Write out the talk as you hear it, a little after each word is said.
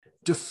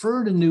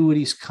Deferred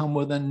annuities come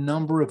with a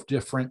number of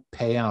different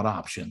payout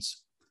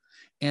options,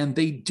 and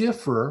they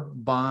differ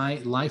by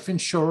life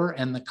insurer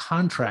and the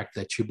contract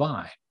that you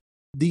buy.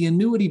 The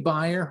annuity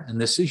buyer, and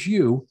this is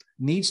you,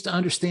 needs to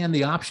understand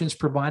the options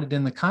provided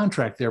in the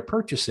contract they're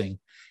purchasing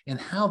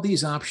and how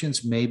these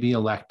options may be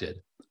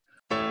elected.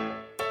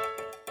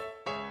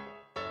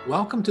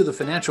 Welcome to the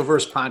Financial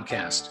Verse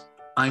Podcast.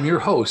 I'm your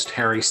host,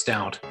 Harry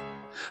Stout.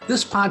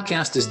 This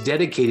podcast is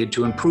dedicated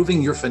to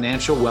improving your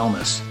financial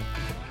wellness.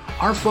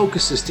 Our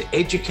focus is to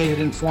educate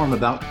and inform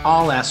about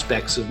all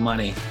aspects of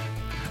money.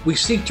 We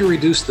seek to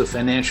reduce the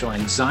financial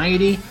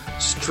anxiety,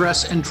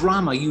 stress, and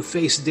drama you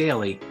face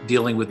daily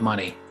dealing with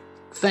money.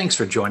 Thanks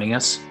for joining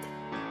us.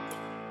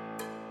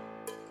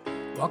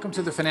 Welcome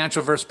to the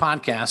Financial Verse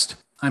Podcast.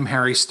 I'm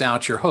Harry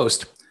Stout, your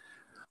host.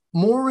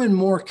 More and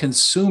more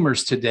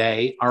consumers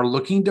today are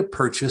looking to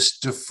purchase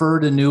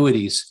deferred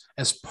annuities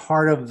as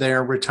part of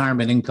their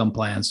retirement income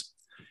plans.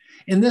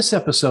 In this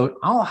episode,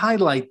 I'll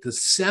highlight the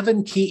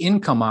 7 key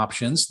income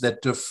options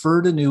that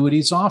deferred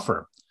annuities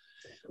offer.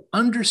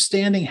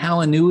 Understanding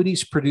how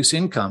annuities produce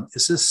income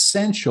is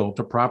essential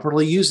to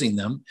properly using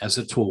them as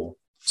a tool.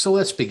 So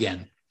let's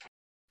begin.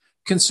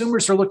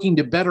 Consumers are looking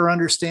to better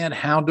understand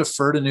how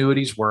deferred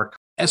annuities work.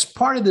 As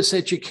part of this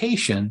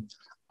education,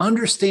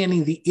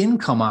 understanding the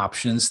income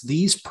options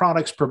these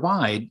products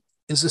provide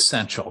is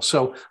essential.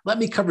 So let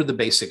me cover the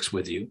basics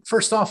with you.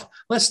 First off,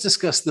 let's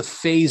discuss the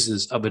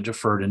phases of a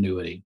deferred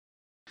annuity.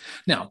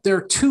 Now, there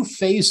are 2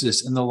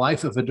 phases in the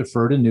life of a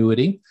deferred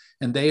annuity,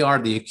 and they are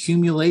the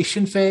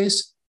accumulation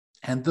phase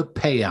and the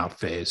payout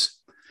phase.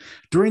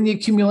 During the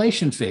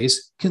accumulation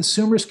phase,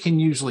 consumers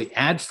can usually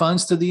add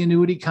funds to the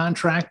annuity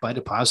contract by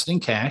depositing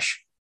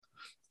cash,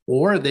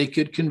 or they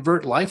could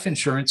convert life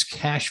insurance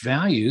cash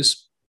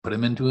values, put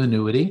them into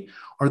annuity,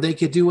 or they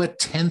could do a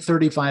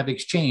 1035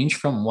 exchange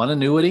from one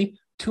annuity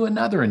to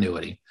another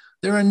annuity.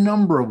 There are a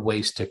number of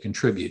ways to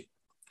contribute.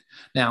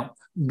 Now,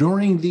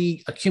 during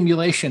the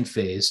accumulation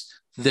phase,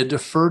 the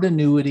deferred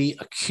annuity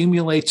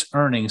accumulates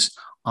earnings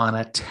on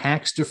a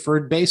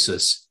tax-deferred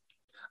basis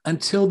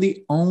until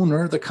the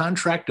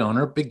contract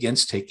owner,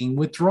 begins taking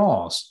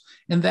withdrawals.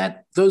 And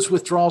those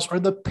withdrawals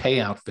are the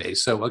payout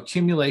phase, so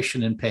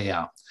accumulation and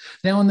payout.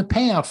 Now, in the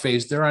payout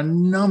phase, there are a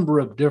number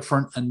of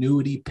different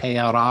annuity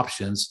payout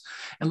options,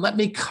 and let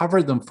me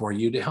cover them for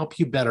you to help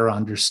you better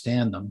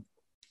understand them.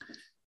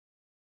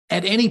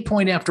 At any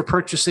point after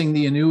purchasing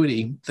the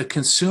annuity, the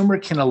consumer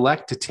can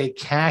elect to take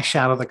cash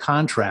out of the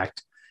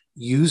contract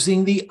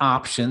using the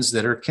options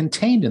that are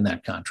contained in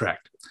that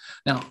contract.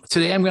 Now,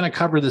 today I'm going to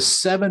cover the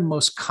 7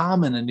 most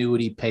common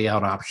annuity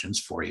payout options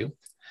for you.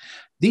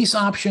 These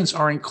options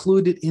are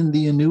included in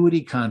the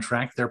annuity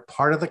contract. They're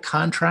part of the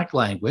contract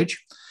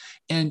language,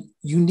 and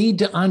you need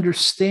to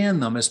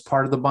understand them as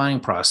part of the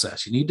buying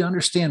process. You need to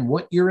understand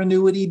what your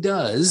annuity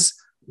does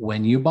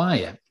when you buy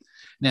it.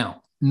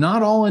 Now,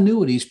 not all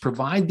annuities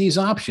provide these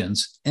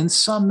options, and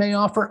some may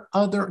offer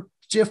other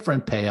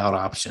different payout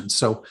options.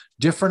 So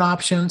different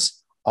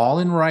options, all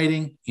in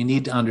writing, you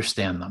need to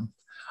understand them.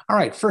 All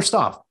right, first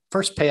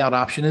payout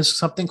option is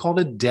something called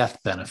a death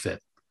benefit.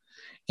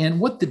 And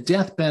what the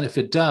death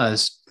benefit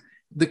does,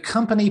 the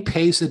company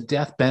pays a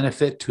death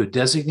benefit to a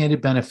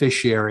designated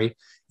beneficiary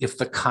if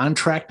the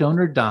contract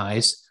owner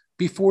dies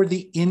before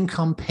the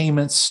income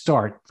payments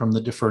start from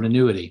the deferred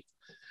annuity.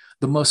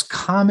 The most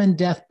common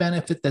death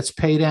benefit that's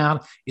paid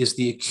out is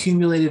the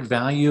accumulated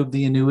value of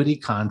the annuity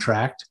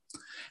contract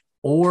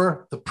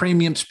or the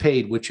premiums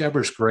paid, whichever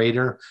is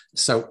greater.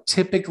 So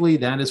typically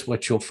that is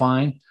what you'll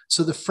find.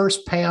 So the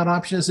first payout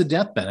option is a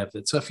death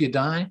benefit. So if you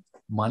die,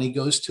 money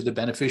goes to the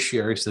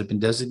beneficiaries that have been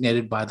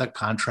designated by the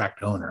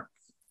contract owner.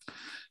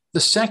 The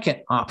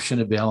second option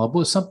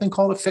available is something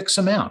called a fixed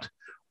amount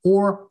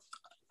or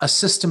a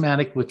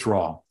systematic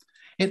withdrawal.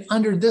 And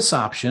under this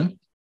option,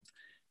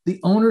 the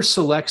owner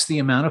selects the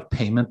amount of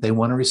payment they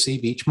want to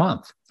receive each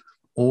month,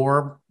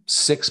 or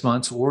 6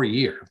 months or a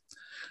year.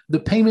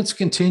 The payments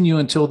continue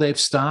until they've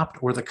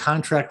stopped or the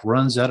contract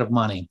runs out of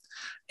money.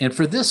 And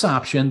for this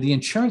option, the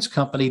insurance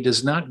company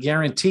does not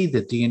guarantee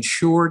that the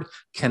insured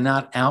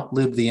cannot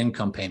outlive the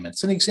income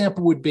payments. An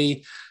example would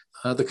be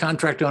the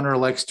contract owner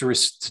elects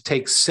to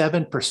take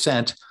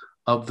 7%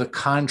 of the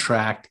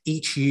contract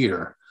each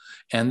year,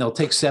 and they'll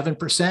take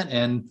 7%.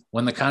 And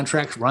when the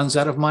contract runs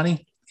out of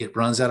money, it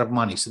runs out of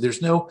money. So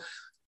there's no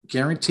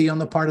guarantee on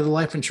the part of the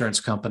life insurance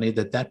company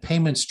that that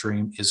payment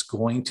stream is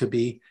going to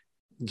be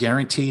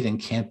guaranteed and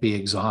can't be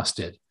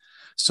exhausted.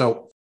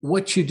 So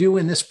what you do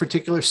in this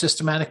particular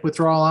systematic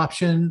withdrawal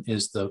option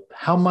is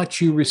how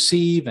much you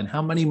receive and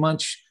how many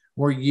months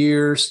or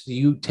years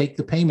you take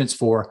the payments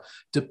for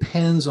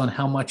depends on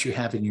how much you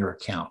have in your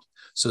account.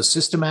 So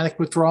systematic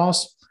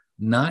withdrawals,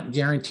 not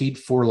guaranteed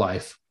for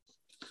life.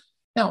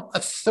 Now, a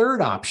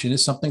third option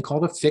is something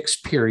called a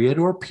fixed period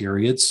or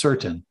period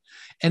certain.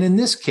 And in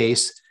this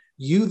case,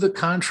 you, the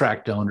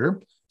contract owner,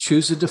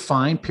 choose a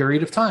defined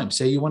period of time.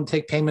 Say you want to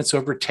take payments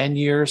over 10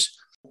 years,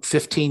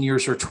 15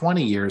 years, or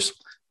 20 years.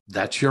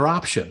 That's your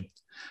option.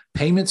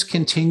 Payments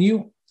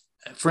continue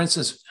For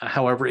instance,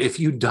 however, if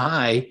you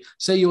die,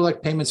 say you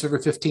elect payments over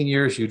 15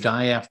 years, you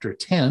die after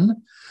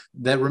 10,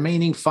 the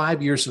remaining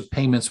 5 years of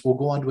payments will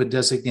go on to a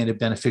designated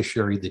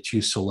beneficiary that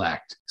you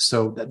select.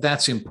 So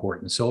that's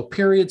important. So a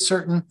period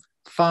certain,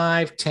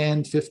 5,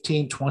 10,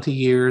 15, 20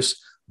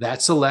 years,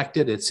 that's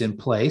elected, it's in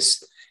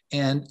place.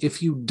 And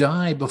if you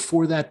die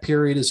before that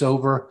period is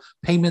over,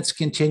 payments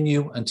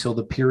continue until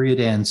the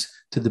period ends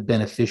to the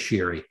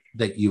beneficiary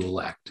that you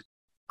elect.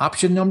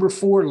 Option number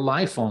 4,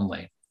 life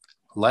only.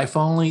 Life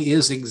only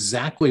is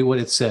exactly what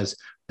it says.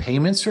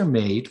 Payments are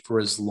made for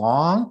as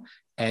long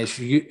as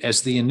the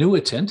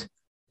annuitant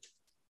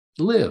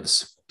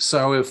lives.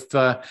 So if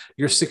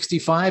you're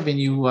 65 and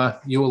you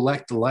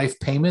elect the life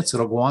payments,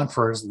 it'll go on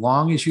for as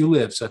long as you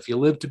live. So if you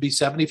live to be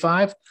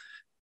 75,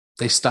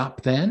 they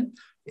stop then.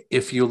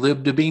 If you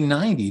live to be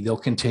 90, they'll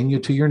continue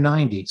to your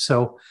 90.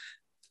 So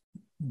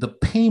the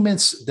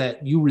payments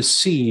that you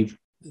receive,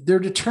 they're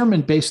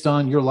determined based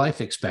on your life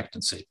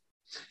expectancy.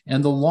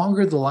 And the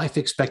longer the life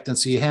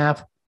expectancy you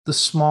have, the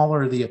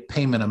smaller the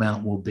payment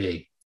amount will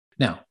be.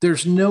 Now,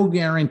 there's no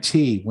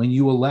guarantee when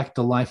you elect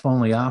a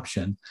life-only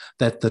option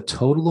that the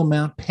total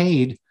amount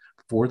paid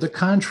for the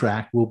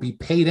contract will be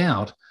paid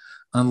out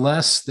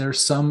unless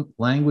there's some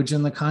language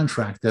in the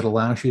contract that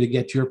allows you to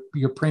get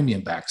your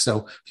premium back.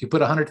 So if you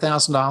put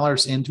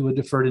 $100,000 into a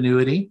deferred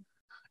annuity,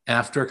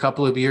 after a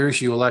couple of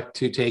years, you elect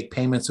to take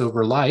payments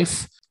over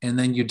life, and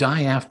then you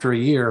die after a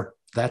year,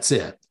 that's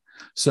it.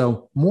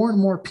 So more and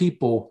more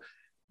people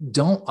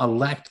don't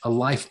elect a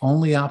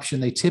life-only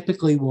option. They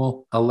typically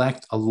will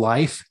elect a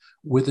life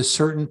with a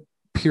certain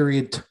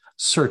period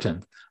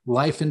certain,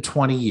 life in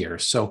 20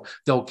 years. So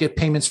they'll get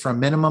payments for a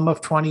minimum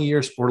of 20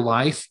 years or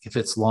life if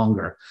it's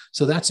longer.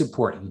 So that's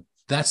important.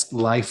 That's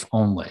life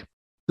only.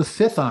 The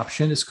 5th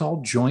option is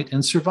called joint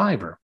and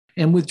survivor.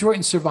 And with joint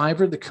and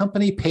survivor, the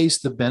company pays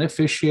the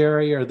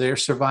beneficiary or their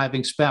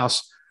surviving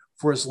spouse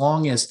for as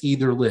long as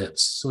either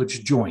lives. So it's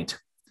joint.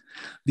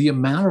 The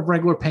amount of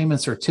regular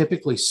payments are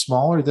typically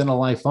smaller than a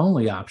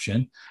life-only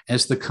option,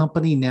 as the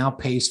company now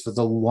pays for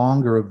the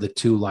longer of the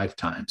 2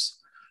 lifetimes.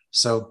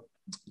 So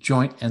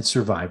joint and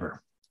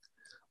survivor.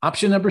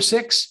 Option number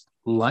 6,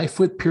 life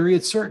with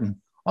period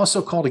certain,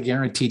 also called a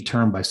guaranteed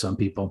term by some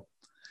people.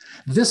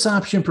 This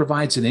option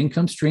provides an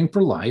income stream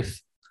for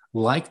life,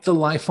 like the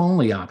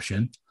life-only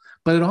option,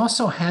 but it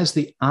also has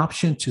the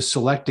option to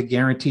select a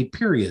guaranteed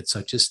period,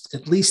 such as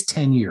at least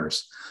 10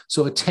 years.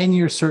 So a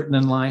 10-year certain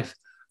in life,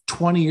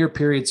 20-year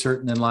period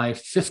certain in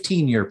life,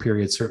 15-year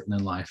period certain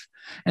in life.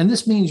 And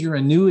this means your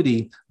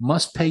annuity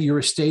must pay your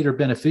estate or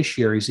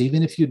beneficiaries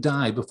even if you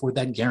die before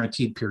that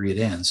guaranteed period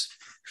ends.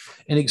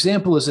 An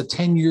example is a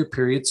 10-year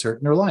period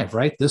certain or life,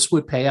 right? This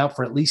would pay out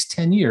for at least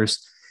 10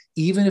 years,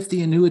 even if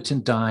the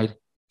annuitant died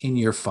in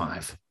year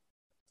 5.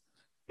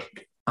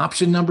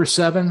 Option number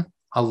 7,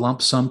 a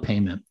lump sum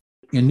payment.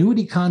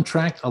 Annuity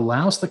contract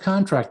allows the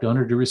contract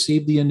owner to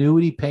receive the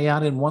annuity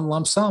payout in one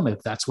lump sum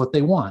if that's what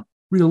they want.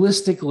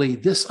 Realistically,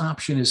 this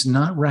option is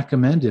not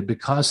recommended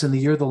because in the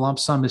year the lump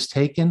sum is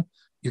taken,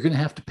 you're going to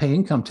have to pay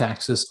income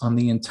taxes on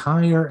the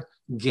entire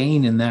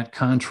gain in that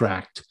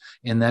contract,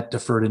 in that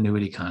deferred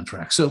annuity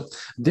contract. So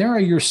there are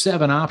your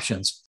 7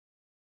 options.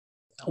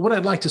 What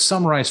I'd like to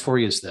summarize for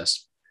you is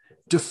this.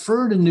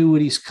 Deferred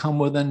annuities come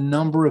with a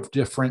number of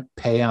different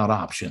payout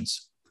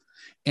options,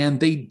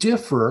 and they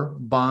differ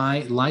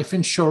by life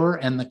insurer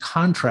and the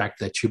contract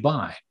that you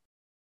buy.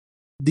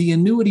 The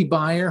annuity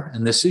buyer,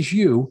 and this is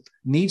you,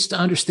 needs to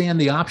understand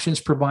the options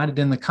provided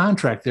in the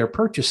contract they're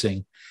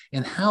purchasing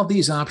and how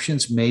these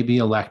options may be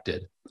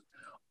elected.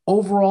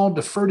 Overall,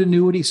 deferred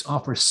annuities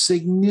offer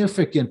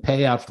significant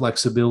payout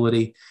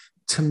flexibility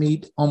to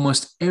meet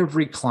almost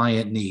every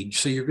client need.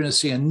 So you're going to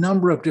see a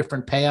number of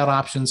different payout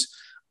options.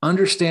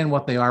 Understand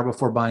what they are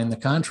before buying the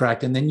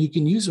contract, and then you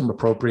can use them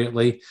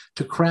appropriately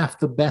to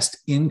craft the best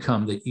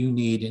income that you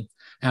need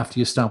after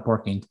you stop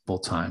working full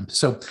time.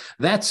 So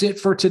that's it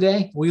for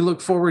today. We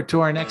look forward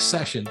to our next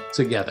session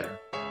together.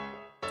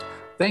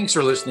 Thanks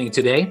for listening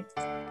today.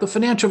 The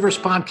Financial Verse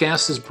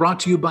podcast is brought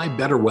to you by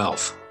Better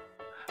Wealth.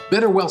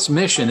 Better Wealth's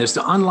mission is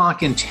to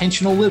unlock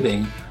intentional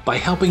living by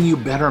helping you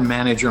better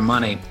manage your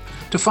money.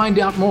 To find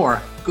out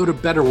more, go to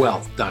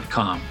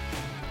betterwealth.com.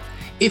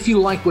 If you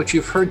like what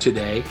you've heard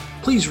today,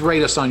 please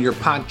rate us on your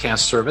podcast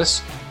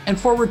service and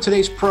forward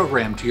today's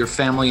program to your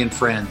family and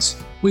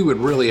friends. We would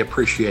really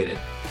appreciate it.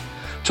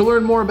 To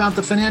learn more about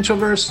the Financial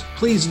Verse,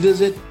 please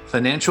visit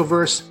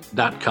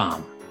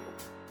financialverse.com.